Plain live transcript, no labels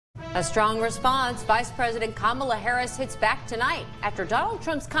A strong response. Vice President Kamala Harris hits back tonight after Donald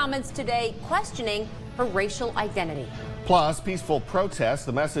Trump's comments today questioning her racial identity. Plus, peaceful protests,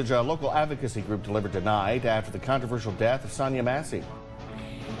 the message a local advocacy group delivered tonight after the controversial death of Sonia Massey.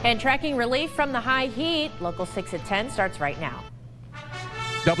 And tracking relief from the high heat, Local 6 at 10 starts right now.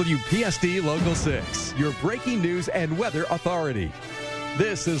 WPSD Local 6, your breaking news and weather authority.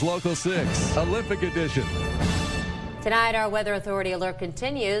 This is Local 6, Olympic Edition. Tonight, our weather authority alert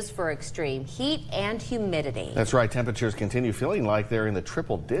continues for extreme heat and humidity. That's right. Temperatures continue feeling like they're in the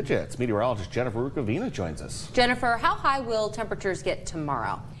triple digits. Meteorologist Jennifer Rukavina joins us. Jennifer, how high will temperatures get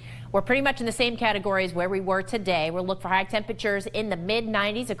tomorrow? We're pretty much in the same categories where we were today. We'll look for high temperatures in the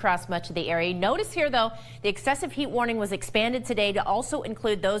mid-90s across much of the area. Notice here, though, the excessive heat warning was expanded today to also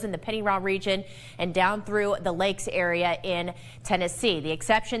include those in the Penny Raw region and down through the Lakes area in Tennessee. The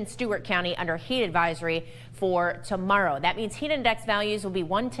exception, Stewart County under heat advisory for tomorrow. That means heat index values will be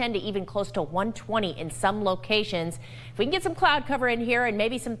 110 to even close to 120 in some locations. If we can get some cloud cover in here and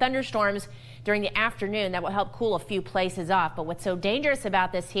maybe some thunderstorms during the afternoon, that will help cool a few places off. But what's so dangerous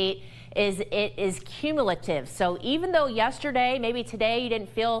about this heat is it is cumulative. So even though yesterday, maybe today, you didn't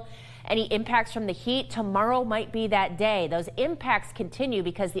feel any impacts from the heat, tomorrow might be that day. Those impacts continue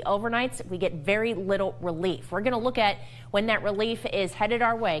because the overnights, we get very little relief. We're going to look at when that relief is headed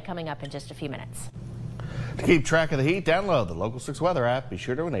our way coming up in just a few minutes. To keep track of the heat, download the Local 6 weather app. Be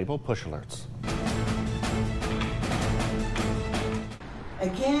sure to enable push alerts.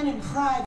 Again in Pride.